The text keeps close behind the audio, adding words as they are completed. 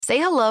Say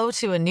hello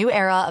to a new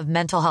era of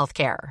mental health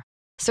care.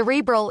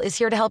 Cerebral is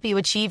here to help you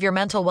achieve your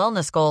mental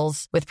wellness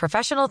goals with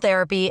professional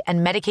therapy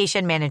and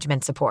medication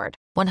management support.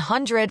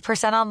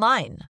 100%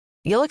 online.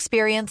 You'll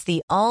experience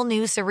the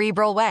all-new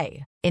Cerebral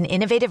Way, an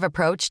innovative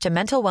approach to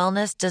mental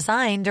wellness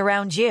designed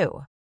around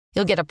you.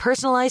 You'll get a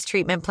personalized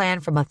treatment plan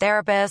from a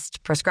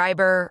therapist,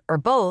 prescriber, or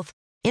both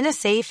in a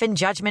safe and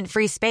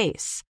judgment-free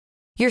space.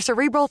 Your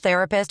Cerebral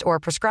therapist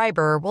or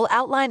prescriber will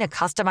outline a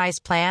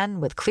customized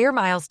plan with clear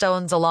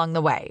milestones along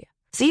the way,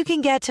 so you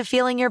can get to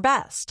feeling your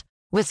best.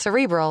 With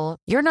Cerebral,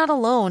 you're not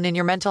alone in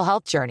your mental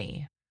health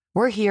journey.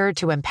 We're here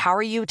to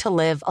empower you to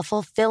live a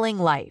fulfilling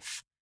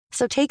life.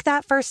 So take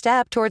that first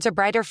step towards a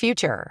brighter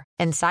future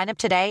and sign up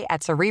today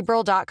at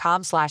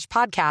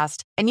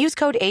Cerebral.com/podcast and use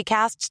code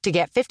ACAST to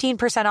get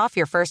 15% off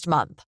your first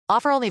month.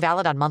 Offer only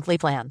valid on monthly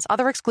plans.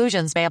 Other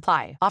exclusions may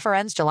apply. Offer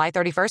ends July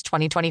 31st,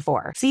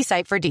 2024. See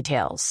site for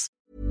details.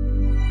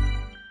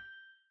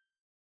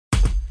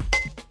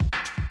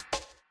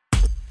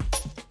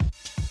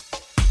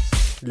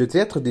 Le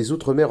théâtre des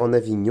Outre-mer en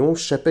Avignon,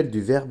 chapelle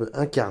du Verbe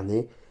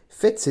incarné,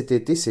 fête cet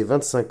été ses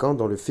 25 ans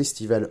dans le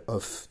festival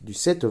Off, du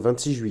 7 au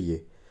 26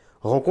 juillet.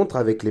 Rencontre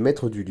avec les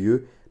maîtres du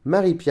lieu,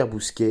 Marie Pierre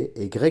Bousquet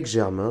et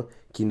Germain,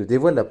 qui nous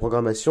dévoilent la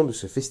programmation de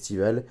ce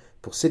festival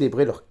pour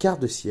célébrer leur quart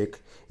de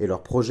siècle et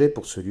leurs projets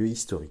pour ce lieu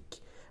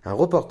historique. Un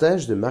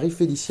reportage de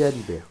Marie-Félicia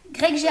Alibert.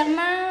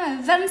 Germain,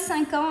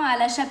 25 ans à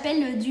la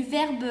chapelle du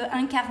Verbe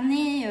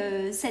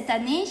incarné cette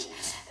année.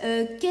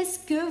 Qu'est-ce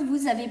que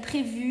vous avez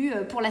prévu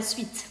pour la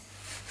suite ?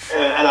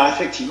 Alors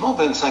effectivement,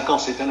 25 ans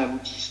c'est un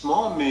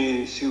aboutissement,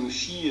 mais c'est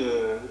aussi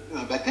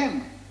un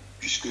baptême,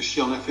 puisque si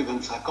on a fait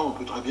 25 ans, on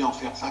peut très bien en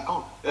faire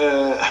 50.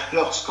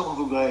 Alors ce qu'on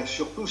voudrait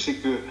surtout, c'est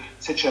que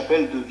cette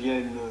chapelle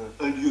devienne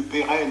un lieu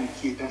pérenne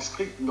qui est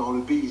inscrit dans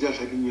le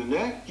paysage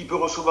avignonnais, qui peut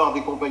recevoir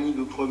des compagnies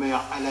d'outre-mer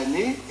à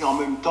l'année et en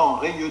même temps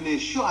rayonner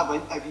sur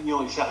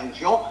Avignon et sa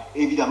région,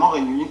 et évidemment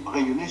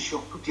rayonner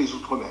sur toutes les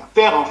outre-mer.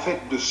 Faire en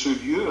fait de ce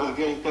lieu un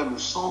véritable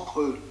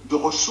centre de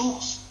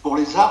ressources pour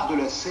les arts de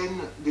la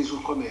scène des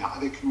Outre-mer,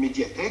 avec une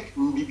médiathèque,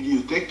 une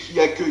bibliothèque qui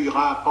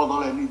accueillera pendant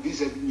l'année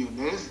des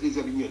Avignonnaises, des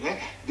Avignonnais,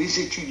 des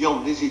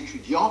étudiants,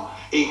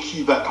 et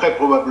qui va très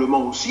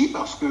probablement aussi,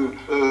 parce que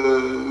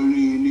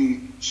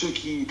ceux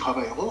qui y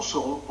travailleront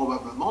seront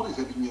probablement des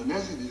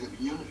Avignonnaises et des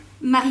Avignonnais.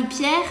 Marie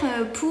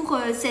Pierre, pour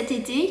cet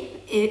été,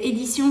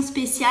 édition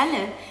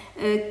spéciale,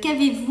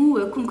 qu'avez-vous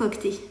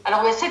concocté ?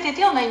 Alors cet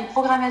été, on a une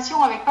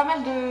programmation avec pas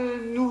mal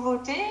de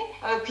nouveautés,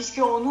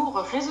 puisqu'on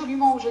ouvre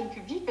résolument au jeune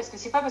public, parce que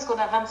c'est pas parce qu'on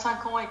a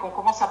 25 ans et qu'on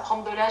commence à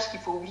prendre de l'âge qu'il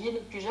faut oublier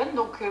les plus jeunes.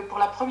 Donc pour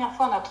la première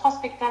fois, on a 3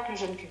 spectacles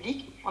jeune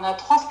public, on a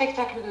 3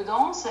 spectacles de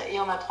danse et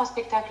on a 3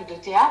 spectacles de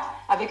théâtre,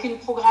 avec une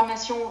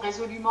programmation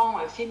résolument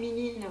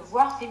féminine,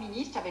 voire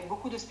féministe, avec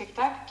beaucoup de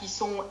spectacles qui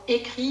sont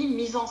écrits,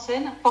 mis en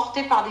scène,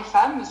 portés par des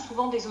femmes,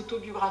 souvent des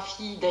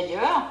autobiographies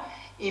d'ailleurs.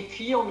 Et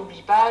puis, on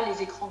n'oublie pas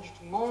les écrans du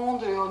tout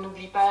monde, on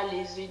n'oublie pas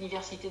les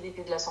universités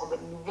d'été de la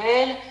Sorbonne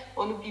Nouvelle,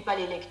 on n'oublie pas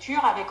les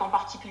lectures, avec en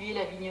particulier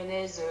la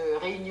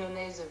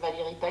réunionnaise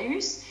Valérie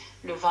Pahus,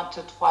 le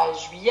 23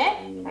 juillet.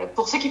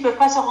 Pour ceux qui ne peuvent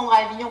pas se rendre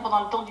à Avignon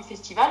pendant le temps du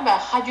festival,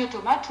 Radio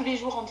Thomas, tous les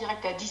jours en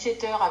direct à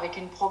 17h, avec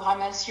une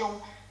programmation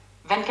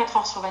 24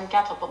 heures sur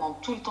 24 pendant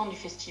tout le temps du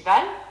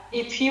festival.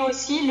 Et puis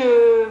aussi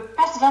le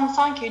Pass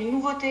 25 est une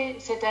nouveauté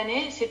cette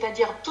année,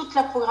 c'est-à-dire toute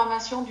la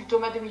programmation du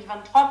Thomas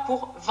 2023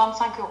 pour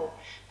 25 €.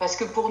 Parce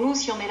que pour nous,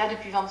 si on est là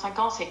depuis 25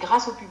 ans, c'est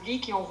grâce au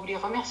public et on voulait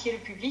remercier le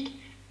public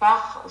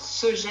par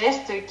ce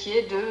geste qui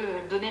est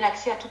de donner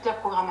l'accès à toute la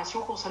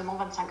programmation pour seulement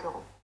 25 €.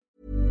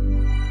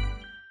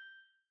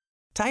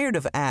 Tired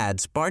of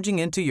ads barging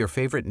into your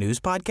favorite news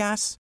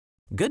podcasts?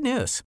 Good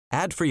news.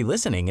 Ad-free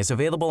listening is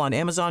available on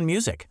Amazon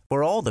Music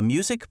for all the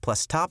music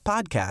plus top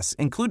podcasts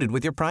included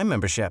with your Prime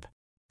membership.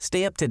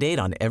 Stay up to date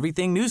on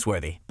everything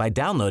newsworthy by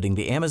downloading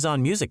the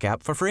Amazon Music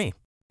app for free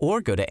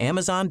or go to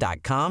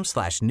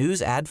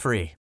amazon.com/news ad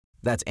free.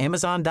 That's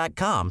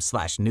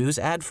amazon.com/news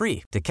ad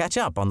free to catch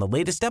up on the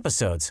latest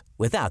episodes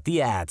without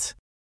the ads.